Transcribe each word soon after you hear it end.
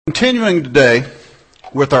Continuing today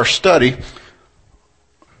with our study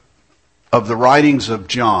of the writings of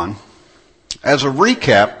John. As a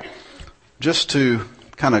recap, just to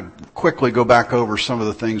kind of quickly go back over some of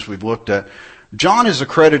the things we've looked at, John is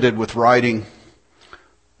accredited with writing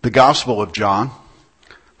the Gospel of John,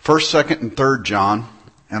 1st, 2nd, and 3rd John,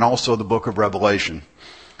 and also the book of Revelation.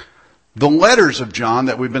 The letters of John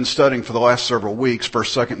that we've been studying for the last several weeks,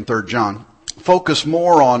 1st, 2nd, and 3rd John, focus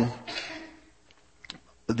more on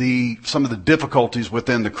some of the difficulties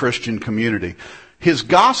within the Christian community. His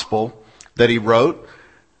gospel that he wrote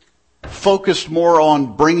focused more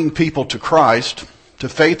on bringing people to Christ, to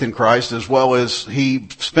faith in Christ, as well as he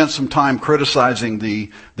spent some time criticizing the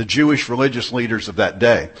Jewish religious leaders of that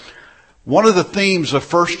day. One of the themes of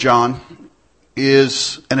 1 John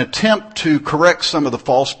is an attempt to correct some of the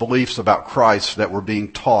false beliefs about Christ that were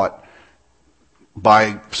being taught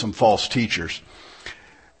by some false teachers.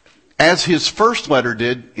 As his first letter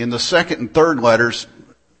did, in the second and third letters,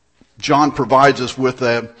 John provides us with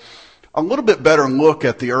a little bit better look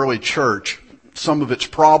at the early church, some of its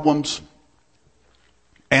problems,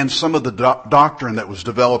 and some of the doctrine that was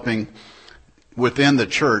developing within the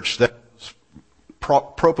church that was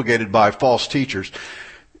propagated by false teachers.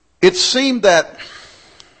 It seemed that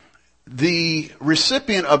the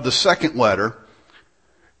recipient of the second letter,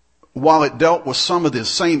 while it dealt with some of the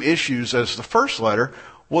same issues as the first letter,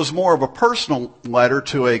 was more of a personal letter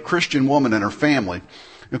to a Christian woman and her family.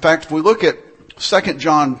 In fact, if we look at 2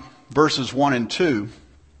 John verses 1 and 2,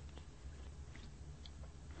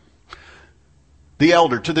 the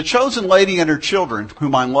elder, to the chosen lady and her children,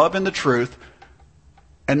 whom I love in the truth,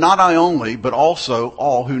 and not I only, but also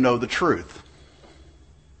all who know the truth.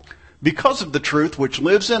 Because of the truth which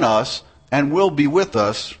lives in us and will be with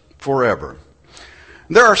us forever.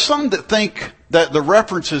 There are some that think that the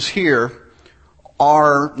references here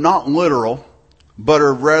are not literal, but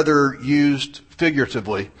are rather used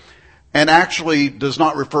figuratively, and actually does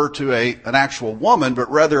not refer to an actual woman,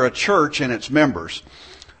 but rather a church and its members.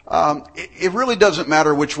 It really doesn't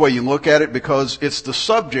matter which way you look at it, because it's the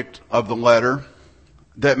subject of the letter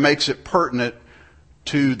that makes it pertinent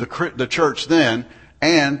to the church then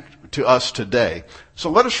and to us today.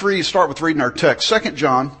 So let us start with reading our text, 2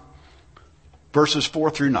 John verses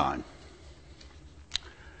 4 through 9.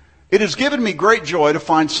 It has given me great joy to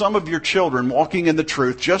find some of your children walking in the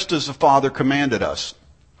truth, just as the Father commanded us.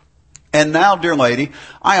 And now, dear lady,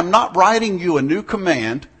 I am not writing you a new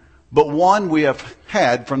command, but one we have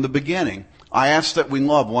had from the beginning. I ask that we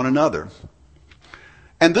love one another.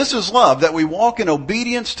 And this is love, that we walk in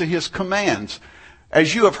obedience to his commands.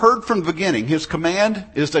 As you have heard from the beginning, his command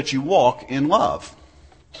is that you walk in love.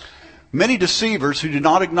 Many deceivers who do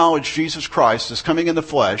not acknowledge Jesus Christ as coming in the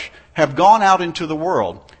flesh have gone out into the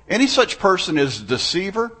world. Any such person is a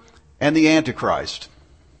deceiver and the Antichrist.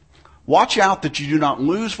 Watch out that you do not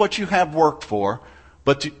lose what you have worked for,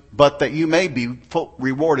 but that you may be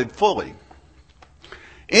rewarded fully.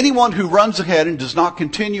 Anyone who runs ahead and does not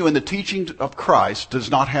continue in the teaching of Christ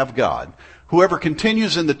does not have God. Whoever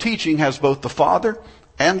continues in the teaching has both the Father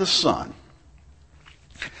and the Son.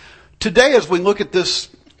 Today, as we look at this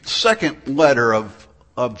second letter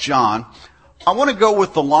of John, I want to go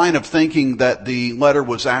with the line of thinking that the letter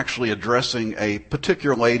was actually addressing a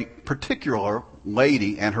particular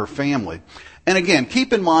lady and her family. And again,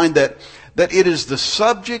 keep in mind that it is the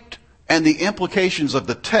subject and the implications of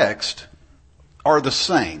the text are the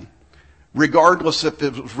same, regardless if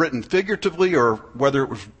it was written figuratively or whether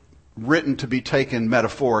it was written to be taken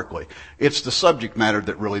metaphorically. It's the subject matter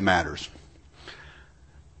that really matters.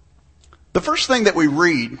 The first thing that we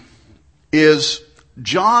read is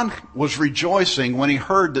John was rejoicing when he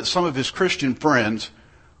heard that some of his Christian friends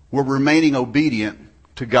were remaining obedient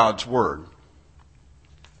to God's word.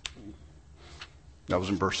 That was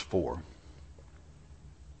in verse 4.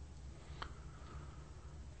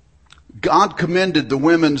 God commended the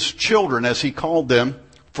women's children, as he called them,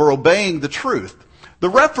 for obeying the truth. The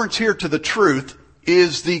reference here to the truth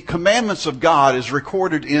is the commandments of God as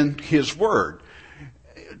recorded in his word.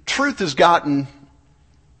 Truth has gotten,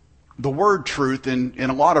 the word truth in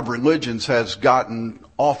a lot of religions has gotten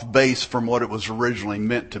off base from what it was originally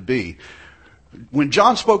meant to be. When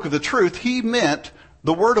John spoke of the truth, he meant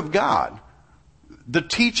the word of God, the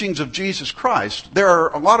teachings of Jesus Christ. There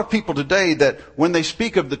are a lot of people today that when they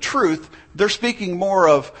speak of the truth, they're speaking more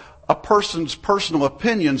of a person's personal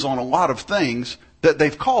opinions on a lot of things that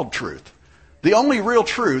they've called truth. The only real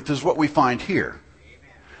truth is what we find here.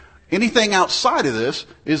 Anything outside of this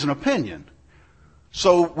is an opinion.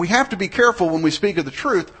 So we have to be careful when we speak of the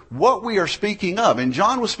truth, what we are speaking of. And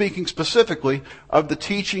John was speaking specifically of the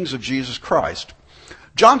teachings of Jesus Christ.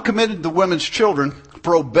 John commended the women's children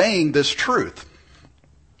for obeying this truth.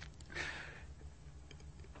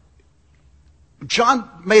 John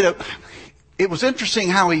it was interesting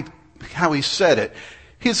how he said it.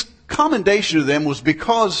 His commendation to them was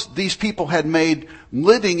because these people had made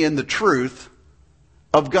living in the truth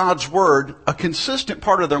of God's Word a consistent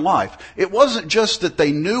part of their life. It wasn't just that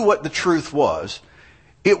they knew what the truth was.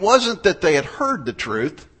 It wasn't that they had heard the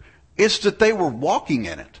truth. It's that they were walking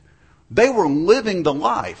in it. They were living the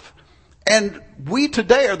life. And we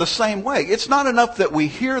today are the same way. It's not enough that we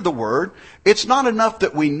hear the Word. It's not enough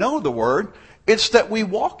that we know the Word. It's that we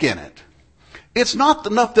walk in it. It's not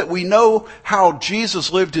enough that we know how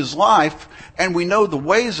Jesus lived his life and we know the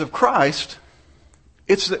ways of Christ.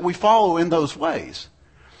 It's that we follow in those ways.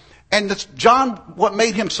 And John, what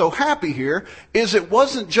made him so happy here is it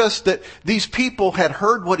wasn't just that these people had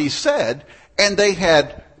heard what he said and they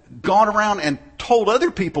had gone around and told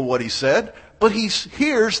other people what he said, but he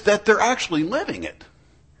hears that they're actually living it.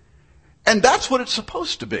 And that's what it's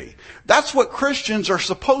supposed to be. That's what Christians are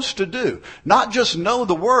supposed to do. Not just know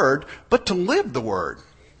the Word, but to live the Word.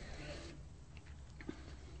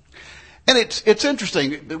 And it's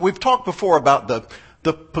interesting. We've talked before about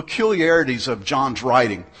the peculiarities of John's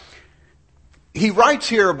writing. He writes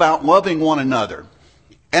here about loving one another.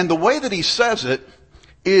 And the way that he says it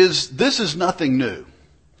is, this is nothing new.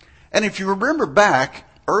 And if you remember back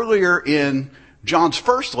earlier in John's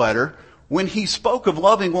first letter, when he spoke of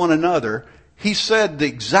loving one another, he said the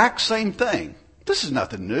exact same thing. This is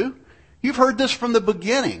nothing new. You've heard this from the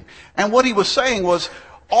beginning. And what he was saying was,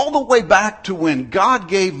 all the way back to when God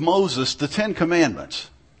gave Moses the 10 Commandments,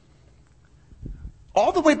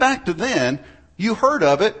 all the way back to then, you heard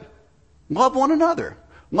of it. Love one another.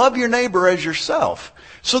 Love your neighbor as yourself.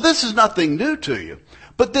 So this is nothing new to you.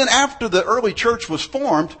 But then after the early church was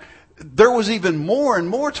formed, there was even more and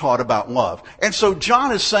more taught about love. And so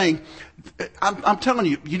John is saying, I'm telling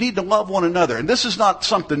you, you need to love one another. And this is not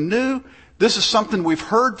something new. This is something we've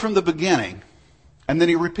heard from the beginning. And then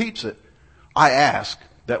he repeats it. I ask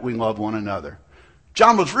that we love one another.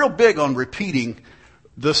 John was real big on repeating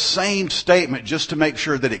the same statement just to make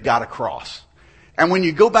sure that it got across. And when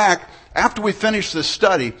you go back, after we finish this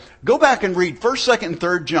study, go back and read 1st, 2nd, and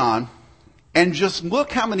 3rd John, and just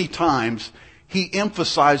look how many times he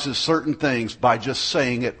emphasizes certain things by just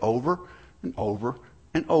saying it over and over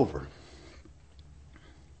and over.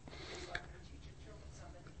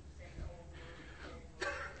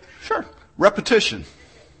 Sure. Repetition.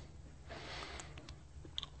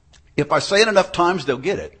 If I say it enough times, they'll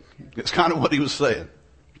get it. It's kind of what he was saying.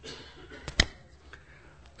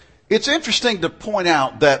 It's interesting to point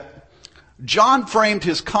out that John framed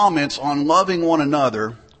his comments on loving one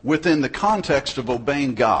another within the context of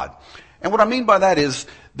obeying God. And what I mean by that is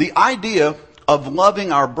the idea of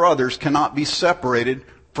loving our brothers cannot be separated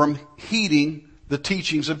from heeding the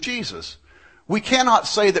teachings of Jesus. We cannot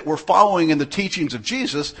say that we're following in the teachings of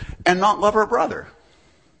Jesus and not love our brother.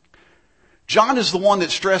 John is the one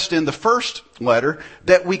that stressed in the first letter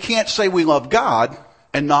that we can't say we love God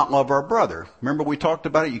and not love our brother. Remember we talked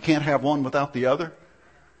about it? You can't have one without the other.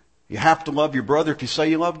 You have to love your brother if you say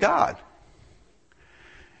you love God.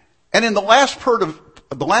 And in the last part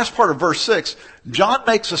of verse 6, John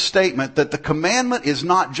makes a statement that the commandment is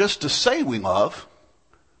not just to say we love,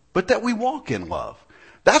 but that we walk in love.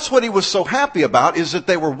 That's what he was so happy about, is that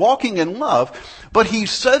they were walking in love. But he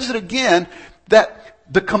says it again, that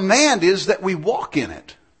the command is that we walk in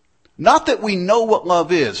it. Not that we know what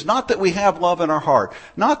love is, not that we have love in our heart,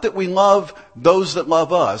 not that we love those that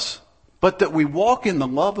love us, but that we walk in the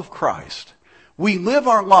love of Christ. We live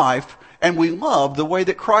our life and we love the way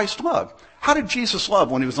that Christ loved. How did Jesus love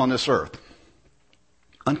when he was on this earth?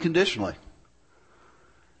 Unconditionally.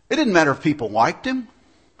 It didn't matter if people liked him.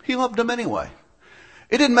 He loved them anyway.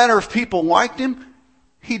 It didn't matter if people liked him.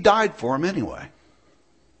 He died for them anyway.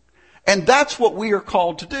 And that's what we are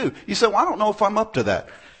called to do. You say, well, I don't know if I'm up to that.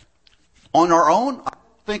 On our own, I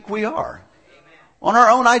think we are. On our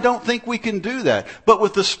own, I don't think we can do that. But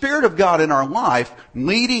with the Spirit of God in our life,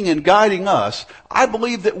 leading and guiding us, I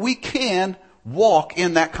believe that we can walk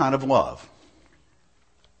in that kind of love.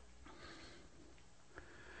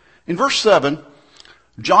 In verse 7,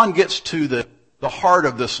 John gets to the heart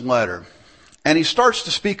of this letter. And he starts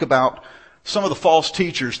to speak about some of the false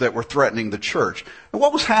teachers that were threatening the church. And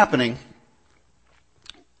what was happening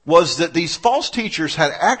was that these false teachers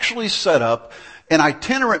had actually set up an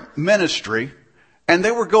itinerant ministry, and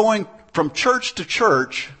they were going from church to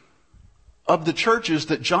church of the churches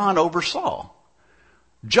that John oversaw.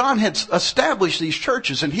 John had established these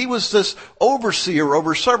churches, and he was this overseer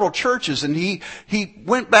over several churches, and he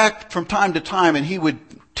went back from time to time, and he would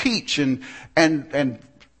teach and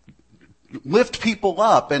lift people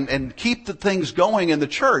up and keep the things going in the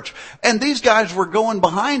church. And these guys were going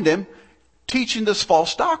behind him teaching this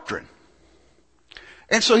false doctrine.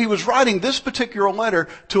 And so he was writing this particular letter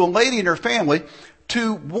to a lady and her family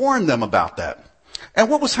to warn them about that. And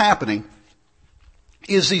what was happening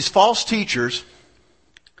is these false teachers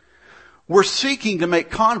were seeking to make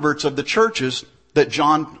converts of the churches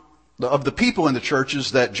of the people in the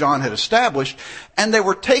churches that John had established, and they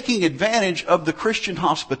were taking advantage of the Christian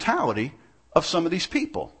hospitality of some of these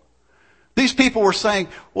people. These people were saying,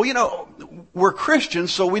 well, we're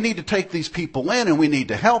Christians, so we need to take these people in and we need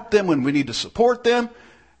to help them and we need to support them.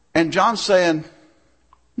 And John's saying,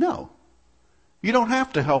 no, you don't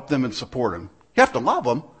have to help them and support them. You have to love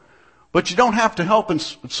them, but you don't have to help and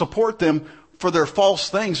support them for their false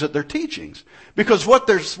things at their teachings. Because what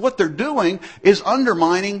they're doing is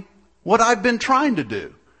undermining what I've been trying to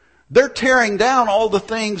do. They're tearing down all the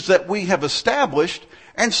things that we have established.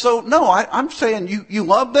 And so, no, I'm saying you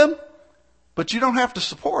love them, but you don't have to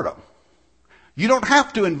support them. You don't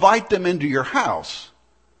have to invite them into your house.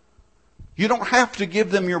 You don't have to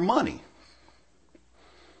give them your money.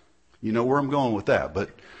 You know where I'm going with that, but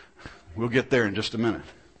we'll get there in just a minute.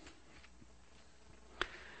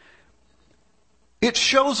 It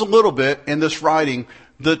shows a little bit in this writing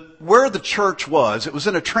that where the church was. It was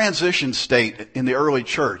in a transition state in the early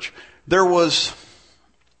church. There was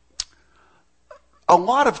a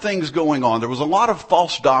lot of things going on. There was a lot of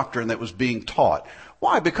false doctrine that was being taught.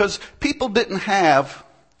 Why? Because people didn't have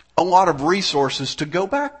a lot of resources to go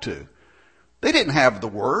back to. They didn't have the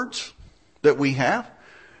words that we have.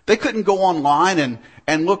 They couldn't go online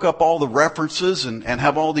and look up all the references and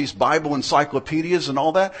have all these Bible encyclopedias and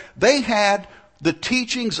all that. They had the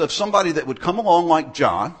teachings of somebody that would come along like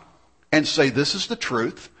John and say, this is the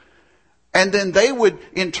truth. And then they would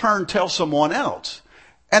in turn tell someone else.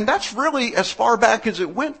 And that's really as far back as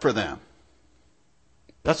it went for them.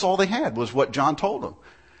 That's all they had was what John told them.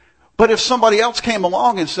 But if somebody else came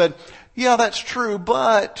along and said, yeah, that's true,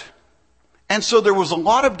 but... And so there was a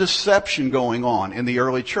lot of deception going on in the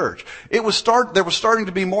early church. There was starting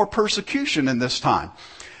to be more persecution in this time.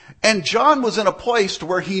 And John was in a place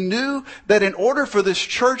where he knew that in order for this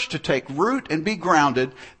church to take root and be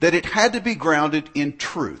grounded, that it had to be grounded in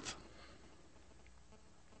truth.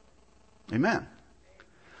 Amen.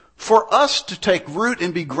 For us to take root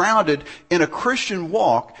and be grounded in a Christian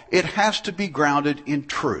walk, it has to be grounded in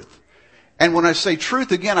truth. And when I say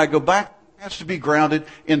truth, again, I go back, it has to be grounded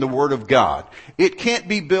in the Word of God. It can't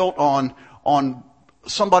be built on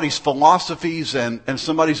somebody's philosophies and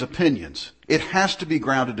somebody's opinions. It has to be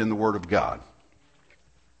grounded in the Word of God.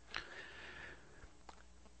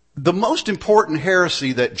 The most important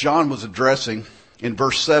heresy that John was addressing in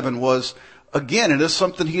verse 7 was, again, it is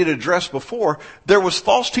something he had addressed before. There was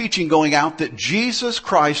false teaching going out that Jesus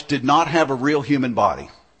Christ did not have a real human body.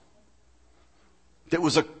 It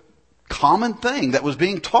was a common thing that was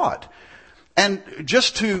being taught. And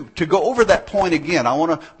just to go over that point again, I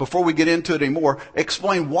want to, before we get into it anymore,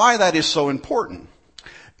 explain why that is so important.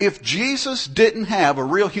 If Jesus didn't have a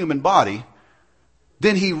real human body,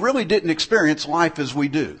 then he really didn't experience life as we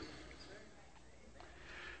do.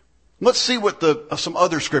 Let's see what some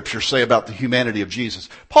other scriptures say about the humanity of Jesus.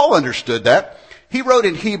 Paul understood that. He wrote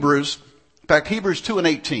in Hebrews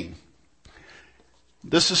 2:18.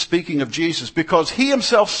 This is speaking of Jesus. Because he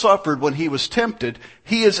himself suffered when he was tempted,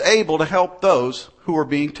 he is able to help those who are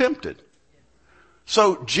being tempted.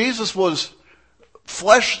 So Jesus was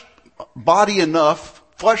fleshly body enough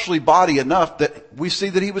that we see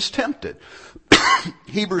that he was tempted.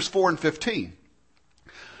 Hebrews 4:15.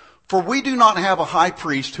 For we do not have a high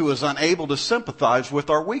priest who is unable to sympathize with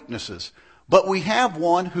our weaknesses, but we have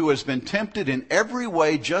one who has been tempted in every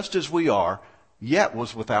way just as we are, yet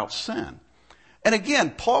was without sin. And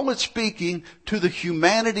again, Paul is speaking to the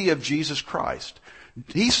humanity of Jesus Christ.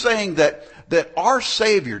 He's saying that our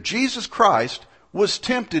Savior, Jesus Christ, was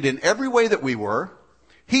tempted in every way that we were.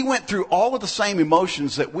 He went through all of the same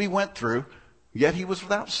emotions that we went through, yet he was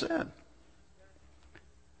without sin.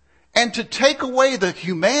 And to take away the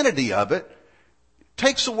humanity of it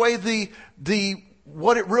takes away the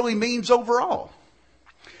what it really means overall.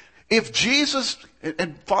 If Jesus,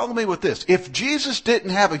 and follow me with this, if Jesus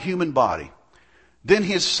didn't have a human body, then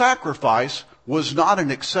his sacrifice was not an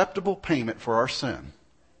acceptable payment for our sin.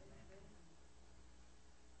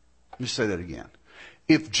 Let me say that again.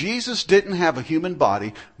 If Jesus didn't have a human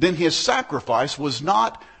body, then his sacrifice was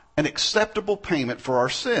not an acceptable payment for our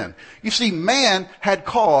sin. You see, man had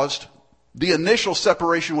caused the initial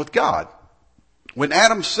separation with God. When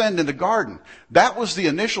Adam sinned in the garden, that was the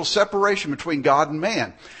initial separation between God and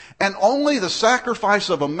man. And only the sacrifice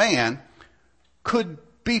of a man could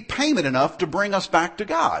be payment enough to bring us back to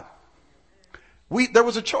God. There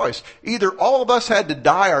was a choice. Either all of us had to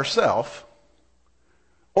die ourselves,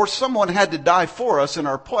 or someone had to die for us in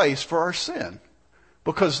our place for our sin.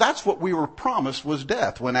 Because that's what we were promised was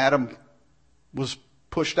death when Adam was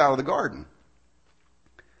pushed out of the garden.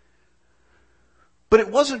 But it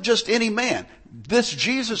wasn't just any man. This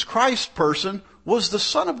Jesus Christ person was the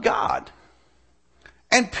Son of God.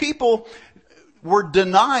 And people were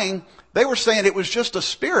denying, they were saying it was just a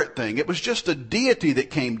spirit thing. It was just a deity that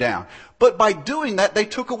came down. But by doing that, they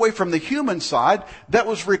took away from the human side that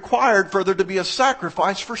was required for there to be a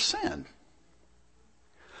sacrifice for sin.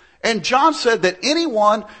 And John said that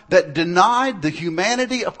anyone that denied the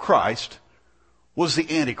humanity of Christ was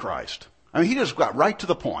the Antichrist. I mean, he just got right to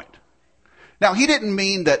the point. Now, he didn't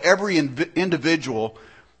mean that every individual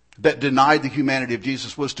that denied the humanity of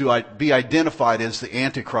Jesus was to be identified as the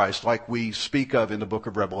Antichrist like we speak of in the book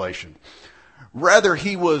of Revelation. Rather,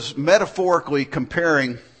 he was metaphorically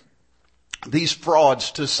comparing these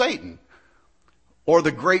frauds to Satan or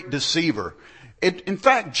the great deceiver. In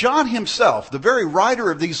fact, John himself, the very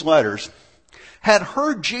writer of these letters, had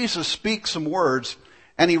heard Jesus speak some words,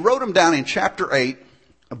 and he wrote them down in chapter 8,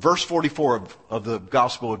 verse 44 of the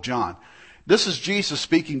Gospel of John. This is Jesus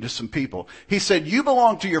speaking to some people. He said, "You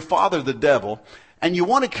belong to your father, the devil, and you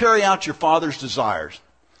want to carry out your father's desires.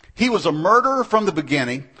 He was a murderer from the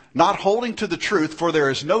beginning, not holding to the truth, for there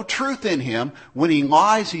is no truth in him. When he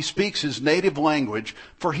lies, he speaks his native language,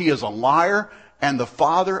 for he is a liar and the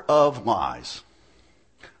father of lies."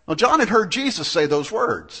 Well, John had heard Jesus say those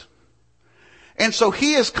words. And so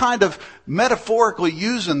he is kind of metaphorically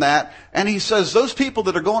using that, and he says those people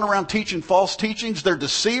that are going around teaching false teachings, they're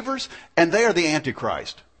deceivers, and they are the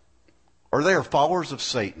Antichrist. Or they are followers of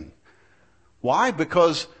Satan. Why?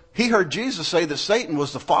 Because he heard Jesus say that Satan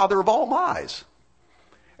was the father of all lies.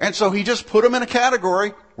 And so he just put them in a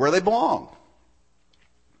category where they belong.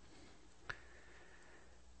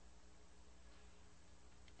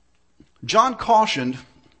 John cautioned,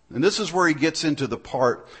 and this is where he gets into the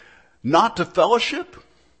part, not to fellowship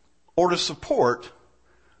or to support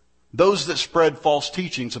those that spread false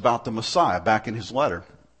teachings about the Messiah, back in his letter.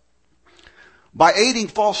 By aiding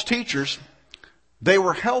false teachers, they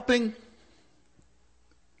were helping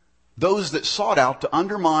those that sought out to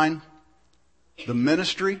undermine the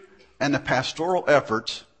ministry and the pastoral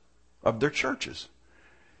efforts of their churches.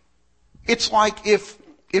 It's like if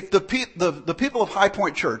the people of High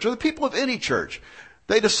Point Church, or the people of any church,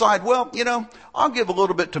 they decide, well, I'll give a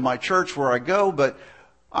little bit to my church where I go, but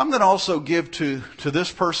I'm going to also give to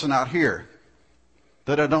this person out here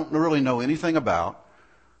that I don't really know anything about.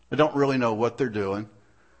 I don't really know what they're doing.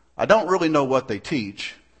 I don't really know what they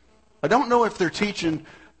teach. I don't know if they're teaching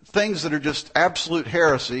things that are just absolute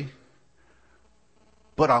heresy,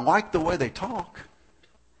 but I like the way they talk.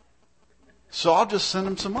 So I'll just send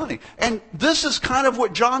them some money. And this is kind of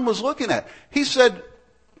what John was looking at. He said,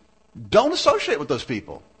 don't associate with those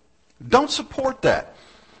people. Don't support that.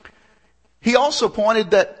 He also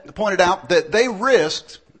pointed out that they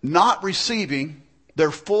risked not receiving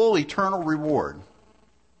their full eternal reward.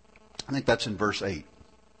 I think that's in verse 8.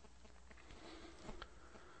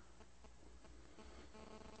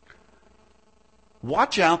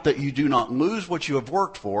 Watch out that you do not lose what you have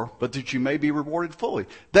worked for, but that you may be rewarded fully.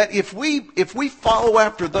 That if we follow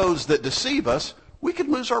after those that deceive us, we could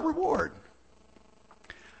lose our reward.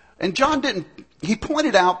 And John he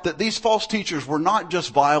pointed out that these false teachers were not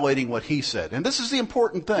just violating what he said. And this is the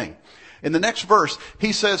important thing. In the next verse,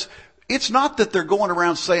 he says, it's not that they're going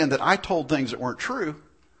around saying that I told things that weren't true.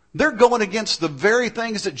 They're going against the very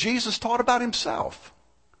things that Jesus taught about himself.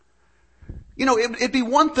 It'd be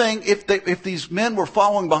one thing if these men were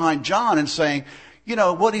following behind John and saying,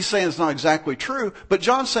 what he's saying is not exactly true. But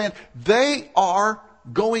John's saying they are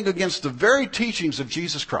going against the very teachings of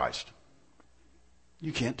Jesus Christ.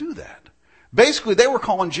 You can't do that. Basically, they were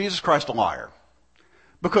calling Jesus Christ a liar.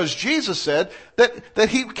 Because Jesus said that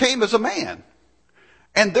he came as a man.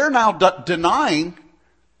 And they're now denying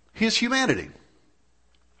his humanity.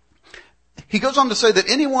 He goes on to say that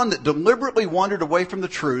anyone that deliberately wandered away from the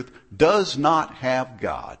truth does not have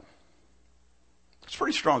God. It's a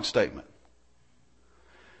pretty strong statement.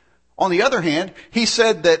 On the other hand, he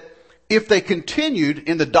said that if they continued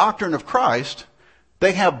in the doctrine of Christ,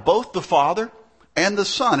 they have both the Father and the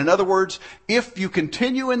Son. In other words, if you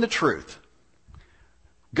continue in the truth,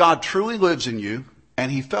 God truly lives in you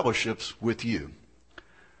and he fellowships with you.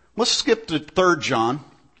 Let's skip to 3 John,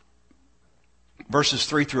 verses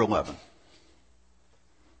 3 through 11.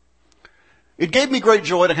 It gave me great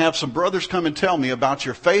joy to have some brothers come and tell me about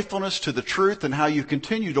your faithfulness to the truth and how you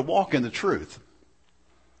continue to walk in the truth.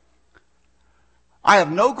 I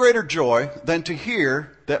have no greater joy than to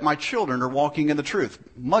hear that my children are walking in the truth.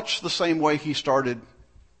 Much the same way he started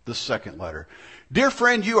the second letter. Dear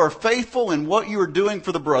friend, you are faithful in what you are doing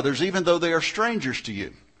for the brothers, even though they are strangers to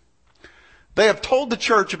you. They have told the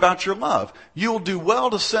church about your love. You will do well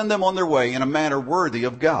to send them on their way in a manner worthy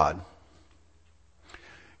of God.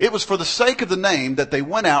 It was for the sake of the name that they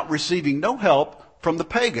went out receiving no help from the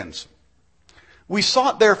pagans. We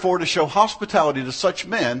sought therefore to show hospitality to such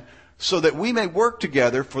men so that we may work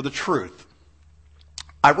together for the truth.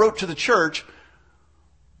 I wrote to the church,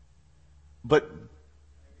 but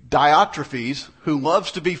Diotrephes, who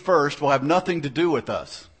loves to be first, will have nothing to do with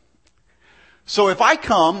us. So if I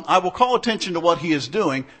come, I will call attention to what he is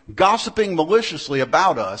doing, gossiping maliciously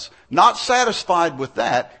about us. Not satisfied with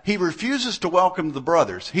that, he refuses to welcome the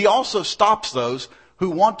brothers. He also stops those who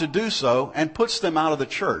want to do so and puts them out of the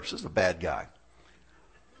church. This is a bad guy.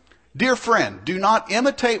 Dear friend, do not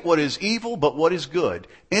imitate what is evil, but what is good.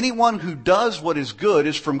 Anyone who does what is good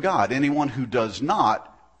is from God. Anyone who does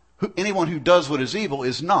what is evil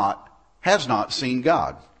has not seen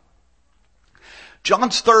God.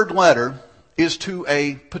 John's third letter is to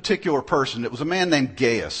a particular person. It was a man named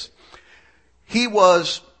Gaius. He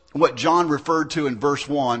was what John referred to in verse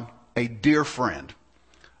 1, a dear friend.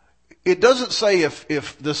 It doesn't say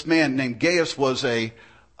if this man named Gaius was a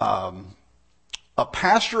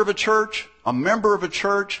pastor of a church, a member of a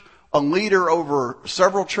church, a leader over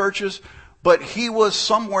several churches, but he was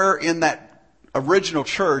somewhere in that original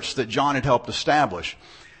church that John had helped establish.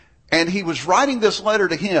 And he was writing this letter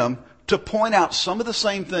to him to point out some of the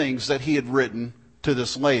same things that he had written to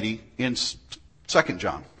this lady in 2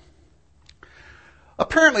 John.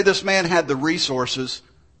 Apparently this man had the resources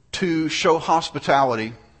to show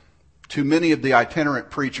hospitality to many of the itinerant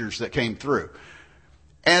preachers that came through.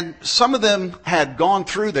 And some of them had gone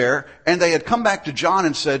through there and they had come back to John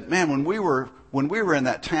and said, man, when we were in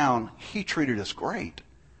that town, he treated us great.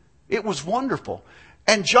 It was wonderful.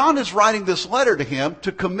 And John is writing this letter to him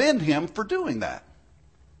to commend him for doing that.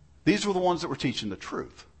 These were the ones that were teaching the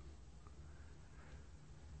truth.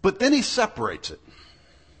 But then he separates it.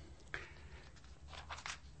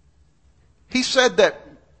 He said that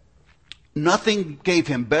nothing gave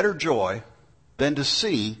him better joy than to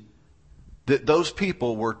see that those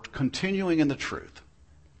people were continuing in the truth.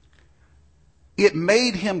 It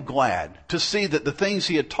made him glad to see that the things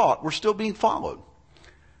he had taught were still being followed.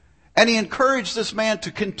 And he encouraged this man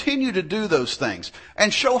to continue to do those things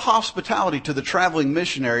and show hospitality to the traveling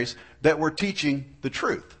missionaries that were teaching the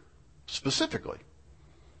truth, specifically.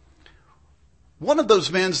 One of those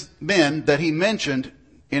men that he mentioned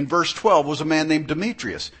in verse 12 was a man named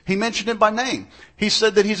Demetrius. He mentioned him by name. He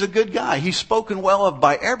said that he's a good guy. He's spoken well of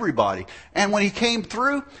by everybody. And when he came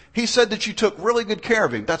through, he said that you took really good care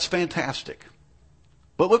of him. That's fantastic.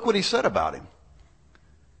 But look what he said about him.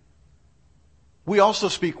 We also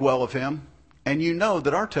speak well of him, and you know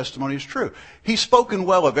that our testimony is true. He's spoken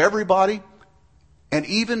well of everybody, and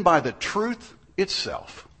even by the truth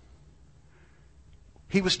itself.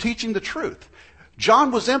 He was teaching the truth. John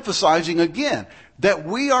was emphasizing again that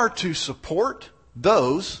we are to support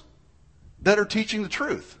those that are teaching the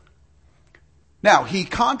truth. Now, he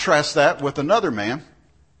contrasts that with another man,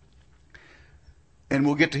 and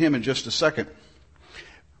we'll get to him in just a second.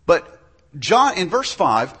 But John, in verse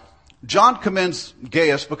 5, John commends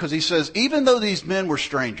Gaius because he says, even though these men were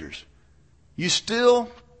strangers, you still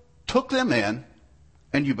took them in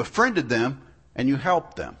and you befriended them and you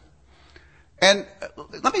helped them. And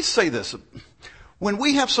let me say this. When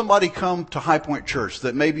we have somebody come to High Point Church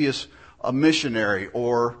that maybe is a missionary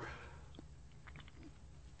or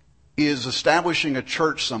is establishing a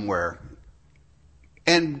church somewhere,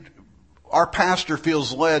 and our pastor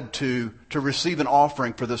feels led to receive an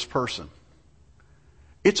offering for this person,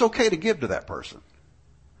 it's okay to give to that person.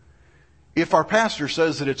 If our pastor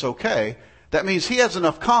says that it's okay, that means he has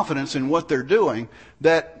enough confidence in what they're doing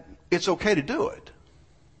that it's okay to do it.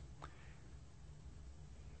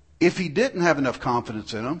 If he didn't have enough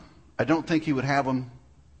confidence in them, I don't think he would have them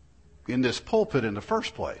in this pulpit in the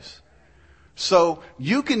first place. So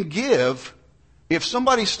you can give, if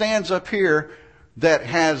somebody stands up here that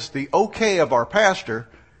has the okay of our pastor,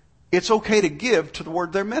 it's okay to give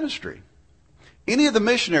toward their ministry. Any of the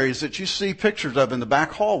missionaries that you see pictures of in the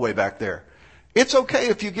back hallway back there, it's okay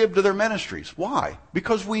if you give to their ministries. Why?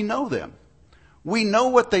 Because we know them. We know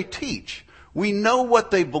what they teach. We know what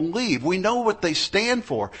they believe. We know what they stand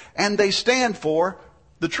for. And they stand for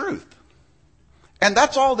the truth. And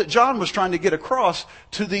that's all that John was trying to get across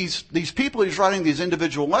to these people he's writing these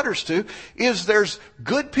individual letters to, is there's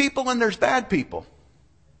good people and there's bad people.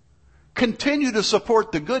 Continue to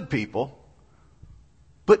support the good people,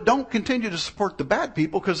 But don't continue to support the bad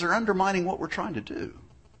people because they're undermining what we're trying to do.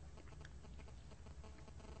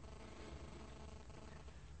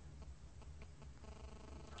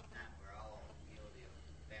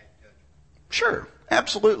 Sure,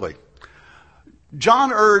 absolutely.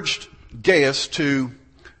 John urged Gaius to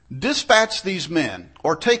dispatch these men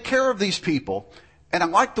or take care of these people. And I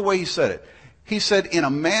like the way he said it. He said, in a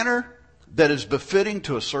manner that is befitting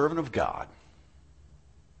to a servant of God.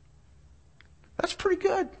 That's pretty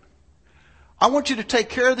good. I want you to take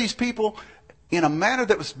care of these people in a manner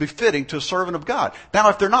that was befitting to a servant of God. Now,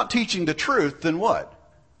 if they're not teaching the truth, then what?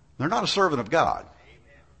 They're not a servant of God.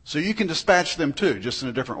 So you can dispatch them too, just in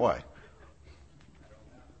a different way.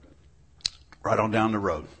 Right on down the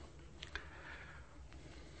road.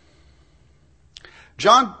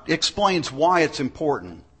 John explains why it's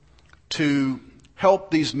important to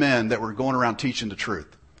help these men that were going around teaching the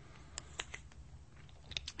truth.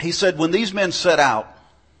 He said when these men set out,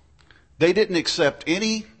 they didn't accept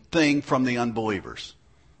anything from the unbelievers,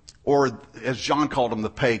 or as John called them, the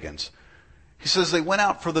pagans. He says they went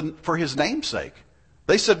out for his name's sake.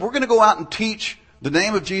 They said, we're going to go out and teach the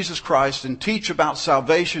name of Jesus Christ and teach about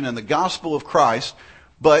salvation and the gospel of Christ.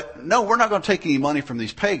 But no, we're not going to take any money from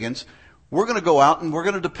these pagans. We're going to go out and we're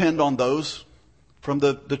going to depend on those from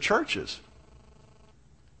the churches.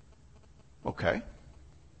 Okay.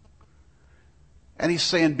 And he's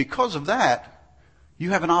saying because of that,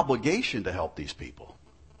 you have an obligation to help these people.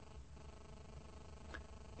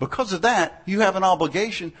 Because of that, you have an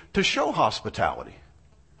obligation to show hospitality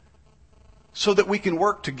so that we can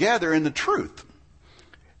work together in the truth.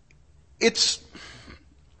 It's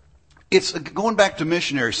going back to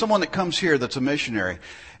missionaries, someone that comes here that's a missionary,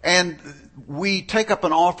 and we take up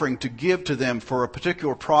an offering to give to them for a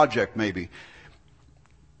particular project maybe.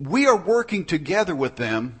 We are working together with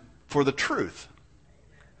them for the truth.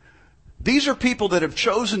 These are people that have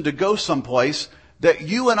chosen to go someplace that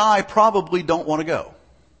you and I probably don't want to go.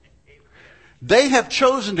 They have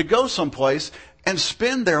chosen to go someplace and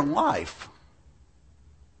spend their life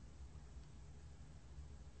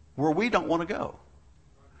where we don't want to go.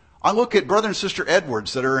 I look at Brother and Sister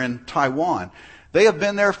Edwards that are in Taiwan. They have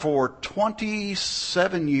been there for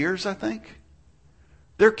 27 years, I think.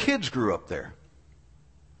 Their kids grew up there.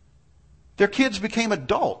 Their kids became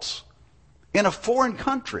adults in a foreign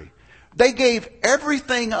country. They gave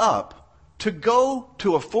everything up to go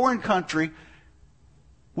to a foreign country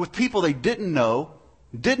with people they didn't know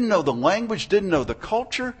the language, didn't know the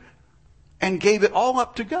culture, and gave it all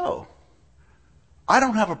up to go. I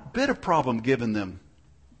don't have a bit of problem giving them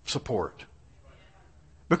support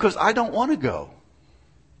because I don't want to go.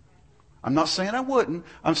 I'm not saying I wouldn't.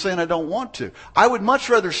 I'm saying I don't want to. I would much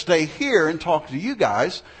rather stay here and talk to you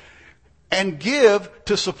guys and give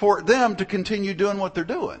to support them to continue doing what they're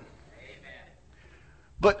doing.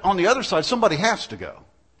 But on the other side, somebody has to go.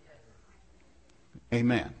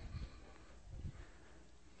 Amen.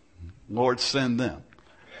 Lord, send them.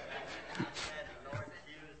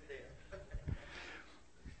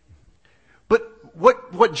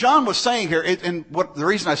 But what John was saying here, and the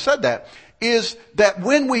reason I said that, is that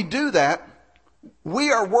when we do that,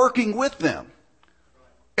 we are working with them.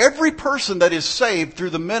 Every person that is saved through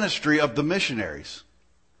the ministry of the missionaries,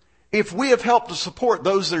 if we have helped to support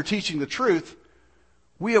those that are teaching the truth,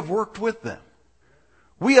 we have worked with them.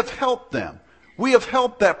 We have helped them. We have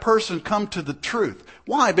helped that person come to the truth.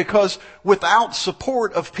 Why? Because without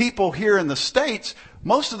support of people here in the States,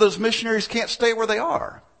 most of those missionaries can't stay where they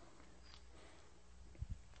are.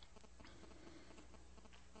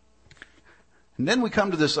 And then we come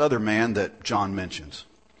to this other man that John mentions,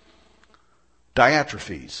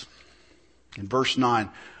 Diotrephes. In verse 9,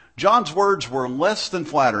 John's words were less than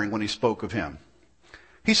flattering when he spoke of him.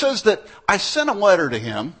 He says that I sent a letter to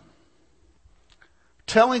him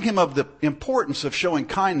telling him of the importance of showing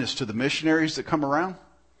kindness to the missionaries that come around.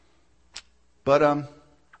 But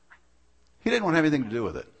he didn't want to have anything to do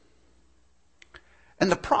with it.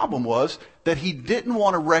 And the problem was that he didn't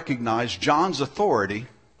want to recognize John's authority.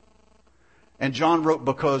 And John wrote,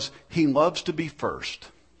 because he loves to be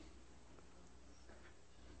first.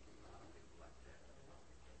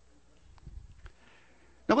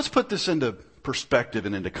 Now let's put this into perspective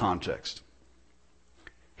and into context.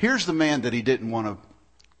 Here's the man that he didn't want to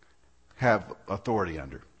have authority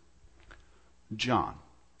under. John,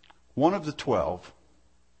 one of the 12,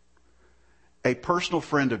 a personal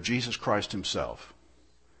friend of Jesus Christ himself,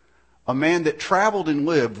 a man that traveled and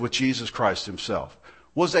lived with Jesus Christ himself,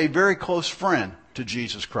 was a very close friend to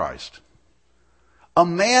Jesus Christ. A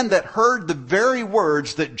man that heard the very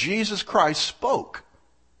words that Jesus Christ spoke.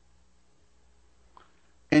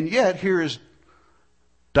 And yet, here is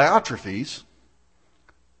Diotrephes,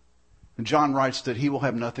 And John writes that he will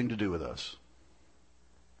have nothing to do with us.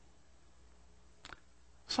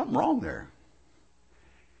 Something wrong there.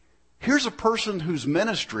 Here's a person whose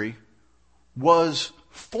ministry was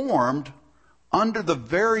formed under the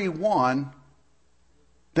very one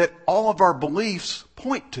that all of our beliefs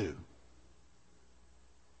point to.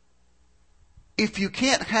 If you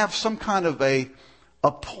can't have some kind of a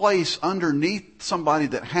place underneath somebody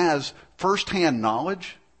that has firsthand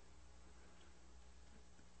knowledge,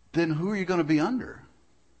 then who are you going to be under?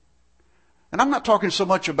 And I'm not talking so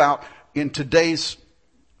much about in today's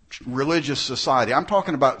religious society. I'm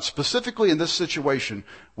talking about specifically in this situation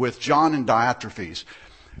with John and Diotrephes.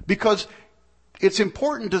 Because it's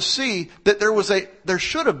important to see that there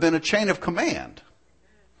should have been a chain of command.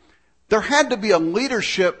 There had to be a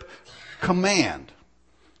leadership command.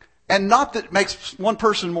 And not that it makes one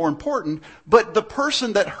person more important, but the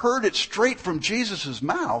person that heard it straight from Jesus'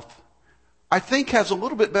 mouth, I think has a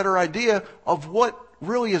little bit better idea of what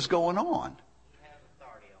really is going on.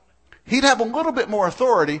 He'd have a little bit more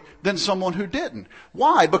authority than someone who didn't.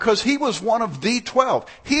 Why? Because he was one of the 12.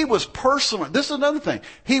 He was personally, this is another thing,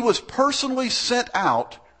 he was personally sent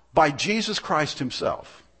out by Jesus Christ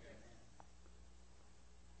himself.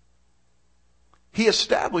 He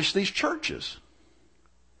established these churches.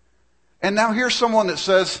 And now here's someone that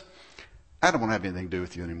says, I don't want to have anything to do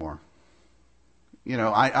with you anymore. You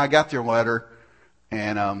know, I got your letter,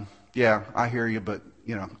 and yeah, I hear you, but,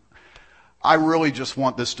 you know, I really just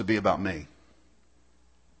want this to be about me.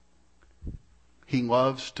 He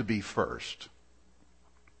loves to be first.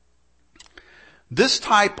 This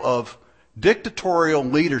type of dictatorial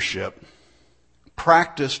leadership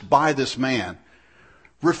practiced by this man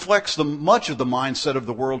reflects much of the mindset of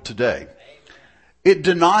the world today. It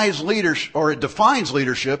denies leadership, or it defines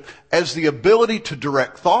leadership as the ability to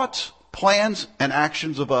direct thoughts, plans, and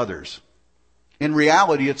actions of others. In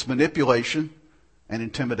reality, it's manipulation and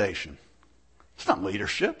intimidation. It's not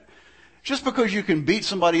leadership. Just because you can beat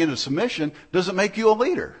somebody into submission doesn't make you a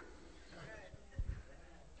leader.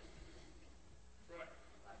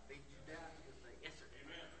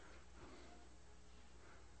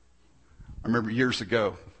 I remember years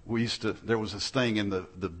ago, there was this thing in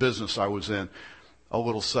the business I was in, a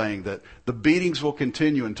little saying that the beatings will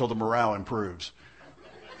continue until the morale improves.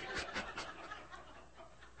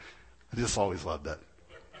 I just always loved that.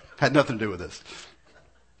 Had nothing to do with this.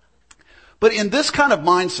 But in this kind of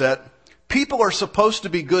mindset, people are supposed to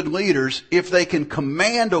be good leaders if they can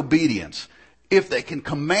command obedience, if they can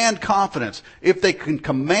command confidence, if they can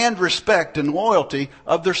command respect and loyalty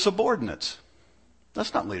of their subordinates.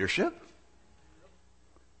 That's not leadership.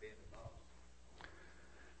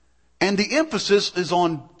 And the emphasis is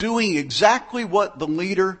on doing exactly what the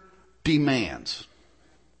leader demands.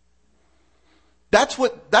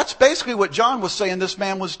 That's basically what John was saying this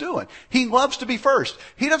man was doing. He loves to be first.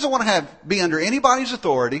 He doesn't want to be under anybody's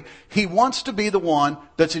authority. He wants to be the one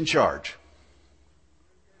that's in charge.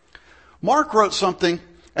 Mark wrote something,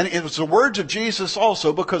 and it was the words of Jesus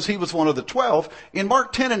also because he was one of the 12. In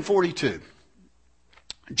Mark 10 and 42,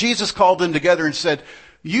 Jesus called them together and said,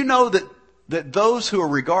 you know that those who are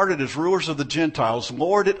regarded as rulers of the Gentiles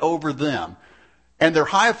lord it over them, and their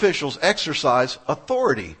high officials exercise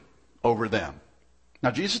authority over them. Now,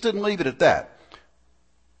 Jesus didn't leave it at that.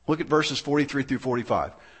 Look at verses 43 through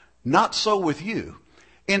 45. Not so with you.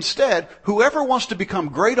 Instead, whoever wants to become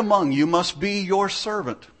great among you must be your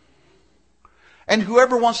servant. And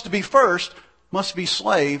whoever wants to be first must be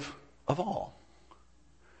slave of all.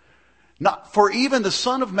 For even the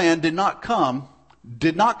Son of Man did not come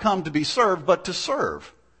to be served, but to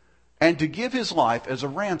serve, and to give his life as a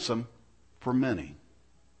ransom for many.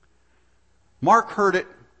 Mark heard it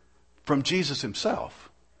from Jesus himself.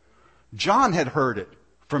 John had heard it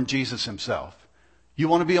from Jesus himself. You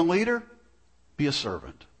want to be a leader? Be a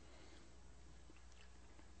servant.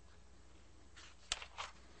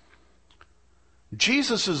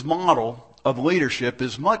 Jesus' model of leadership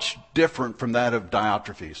is much different from that of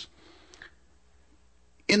Diotrephes.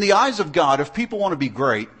 In the eyes of God, if people want to be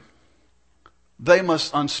great, they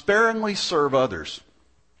must unsparingly serve others.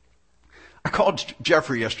 I called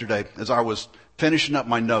Jeffrey yesterday as I was finishing up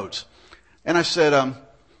my notes. And I said,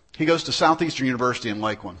 he goes to Southeastern University in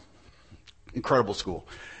Lakeland. Incredible school.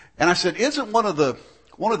 And I said, isn't one of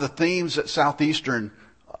the themes at Southeastern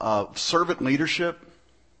servant leadership?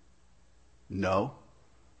 No.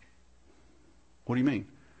 What do you mean?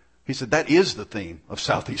 He said, that is the theme of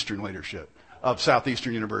Southeastern leadership, of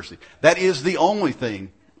Southeastern University. That is the only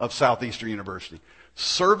theme of Southeastern University.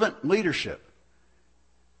 Servant leadership.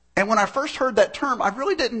 And when I first heard that term, I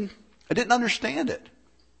didn't understand it.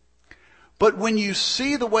 But when you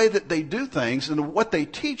see the way that they do things and what they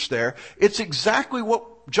teach there, it's exactly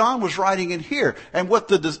what John was writing in here, and what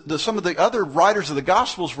some of the other writers of the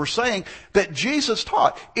Gospels were saying that Jesus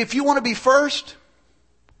taught. If you want to be first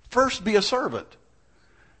be a servant.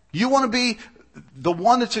 You want to be the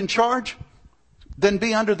one that's in charge, then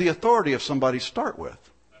be under the authority of somebody to start with.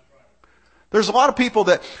 There's a lot of people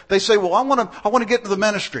that they say, well, I want to get into the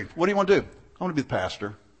ministry. What do you want to do? I want to be the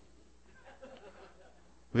pastor.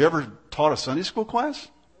 Have you ever taught a Sunday school class?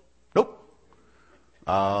 Nope.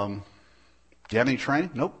 Do you have any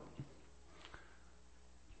training? Nope.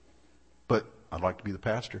 But I'd like to be the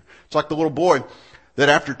pastor. It's like the little boy that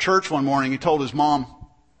after church one morning, he told his mom,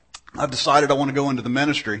 I've decided I want to go into the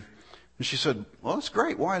ministry. And she said, well, that's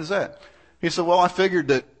great. Why is that? He said, well, I figured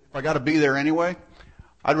that if I got to be there anyway,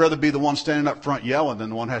 I'd rather be the one standing up front yelling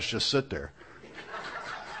than the one who has to just sit there.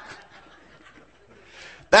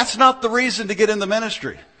 That's not the reason to get in the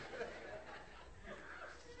ministry.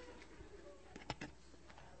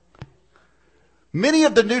 Many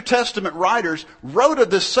of the New Testament writers wrote of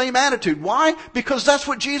this same attitude. Why? Because that's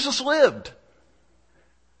what Jesus lived.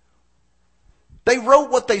 They wrote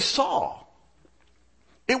what they saw.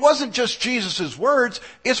 It wasn't just Jesus' words,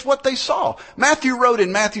 it's what they saw. Matthew wrote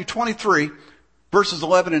in Matthew 23, verses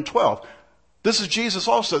 11 and 12. This is Jesus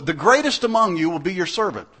also. The greatest among you will be your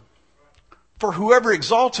servant. For whoever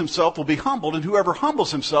exalts himself will be humbled, and whoever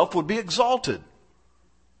humbles himself will be exalted.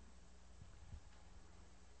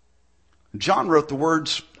 John wrote the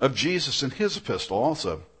words of Jesus in his epistle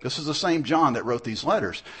also. This is the same John that wrote these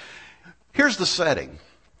letters. Here's the setting.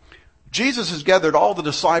 Jesus has gathered all the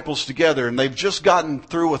disciples together, and they've just gotten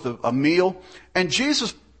through with a meal. And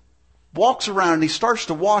Jesus walks around and he starts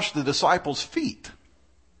to wash the disciples' feet.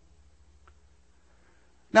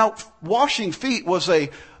 Now, washing feet was a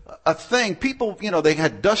thing. People, they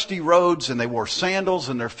had dusty roads and they wore sandals,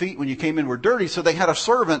 and their feet when you came in were dirty. So they had a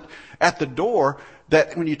servant at the door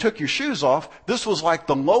that when you took your shoes off, this was like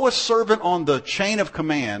the lowest servant on the chain of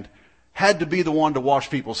command had to be the one to wash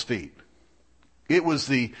people's feet. It was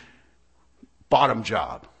the bottom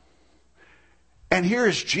job. And here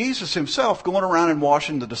is Jesus himself going around and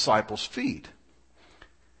washing the disciples' feet.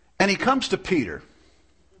 And he comes to Peter.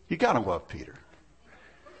 You gotta love Peter.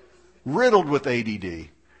 Riddled with ADD.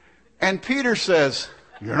 And Peter says,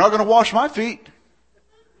 you're not going to wash my feet.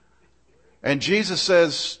 And Jesus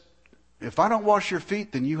says, if I don't wash your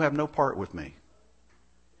feet, then you have no part with me.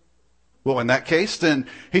 Well, in that case, then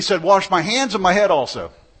he said, wash my hands and my head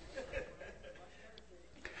also.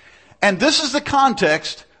 And this is the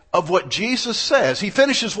context of what Jesus says. He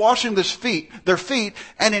finishes washing their feet,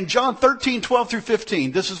 and in John 13, 12 through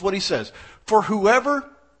 15, this is what he says. For whoever,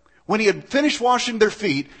 when he had finished washing their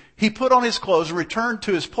feet, he put on his clothes and returned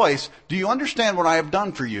to his place. Do you understand what I have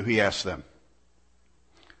done for you? He asked them.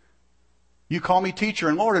 You call me teacher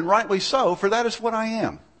and Lord, and rightly so, for that is what I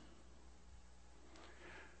am.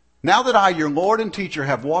 Now that I, your Lord and teacher,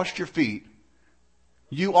 have washed your feet,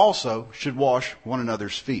 you also should wash one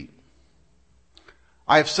another's feet.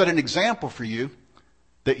 I have set an example for you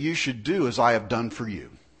that you should do as I have done for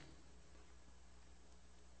you.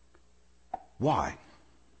 Why?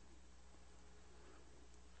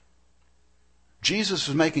 Jesus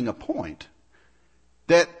is making a point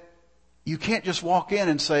that you can't just walk in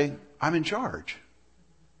and say, I'm in charge.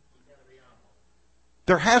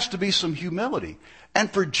 There has to be some humility.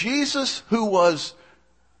 And for Jesus, who was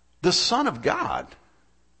the Son of God,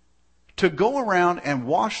 to go around and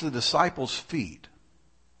wash the disciples' feet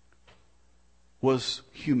was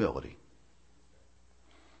humility.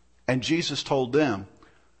 And Jesus told them,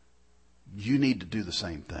 you need to do the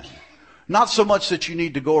same thing. Not so much that you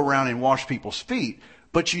need to go around and wash people's feet,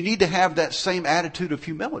 but you need to have that same attitude of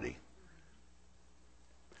humility.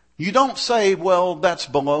 You don't say, well, that's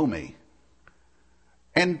below me.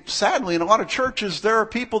 And sadly, in a lot of churches, there are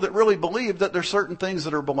people that really believe that there's certain things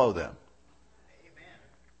that are below them. Amen.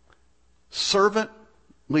 Servant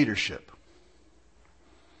leadership.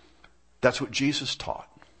 That's what Jesus taught.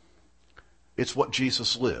 It's what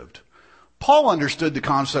Jesus lived. Paul understood the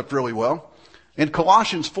concept really well. In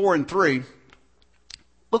Colossians 4 and 3,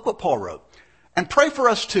 look what Paul wrote. And pray for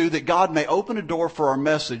us too that God may open a door for our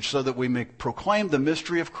message so that we may proclaim the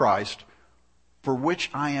mystery of Christ, for which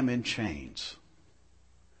I am in chains.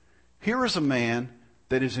 Here is a man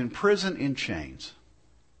that is in prison in chains.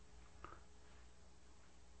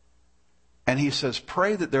 And he says,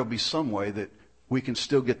 pray that there'll be some way that we can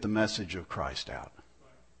still get the message of Christ out.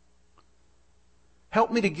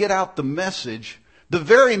 Help me to get out the message, the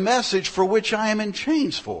very message for which I am in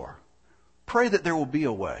chains for. Pray that there will be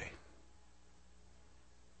a way.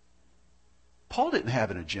 Paul didn't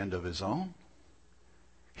have an agenda of his own.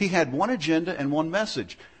 He had one agenda and one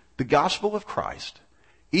message, the gospel of Christ.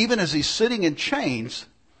 Even as he's sitting in chains,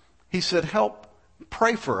 he said, help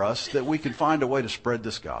pray for us that we can find a way to spread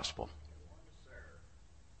this gospel.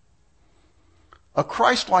 A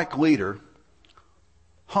Christ-like leader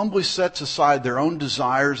humbly sets aside their own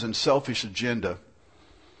desires and selfish agenda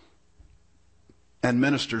and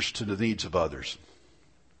ministers to the needs of others.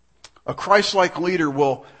 A Christ-like leader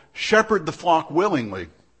will shepherd the flock willingly,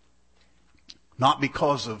 not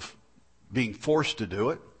because of being forced to do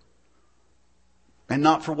it, and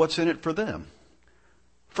not for what's in it for them.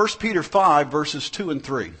 1 Peter 5, verses 2 and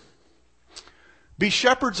 3. Be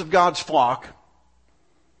shepherds of God's flock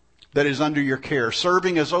that is under your care,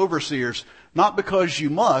 serving as overseers, not because you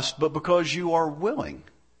must, but because you are willing,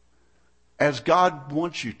 as God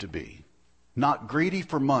wants you to be, not greedy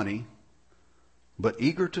for money, but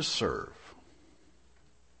eager to serve.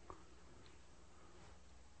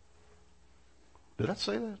 Did I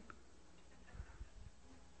say that?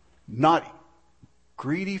 Not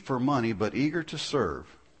greedy for money, but eager to serve.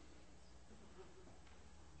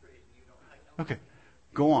 Okay,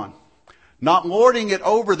 go on. Not lording it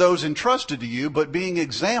over those entrusted to you, but being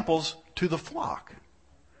examples to the flock.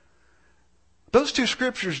 Those two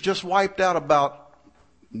scriptures just wiped out about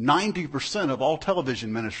 90% of all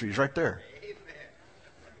television ministries right there.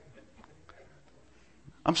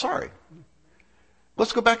 I'm sorry.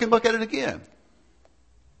 Let's go back and look at it again.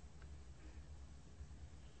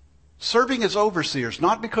 Serving as overseers,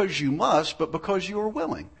 not because you must, but because you are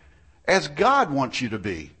willing. As God wants you to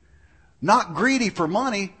be. Not greedy for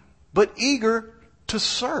money, but eager to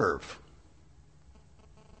serve.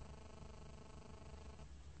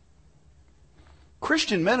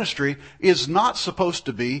 Christian ministry is not supposed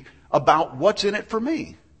to be about what's in it for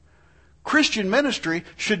me. Christian ministry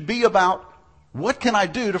should be about what can I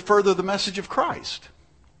do to further the message of Christ.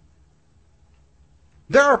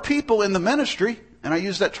 There are people in the ministry, and I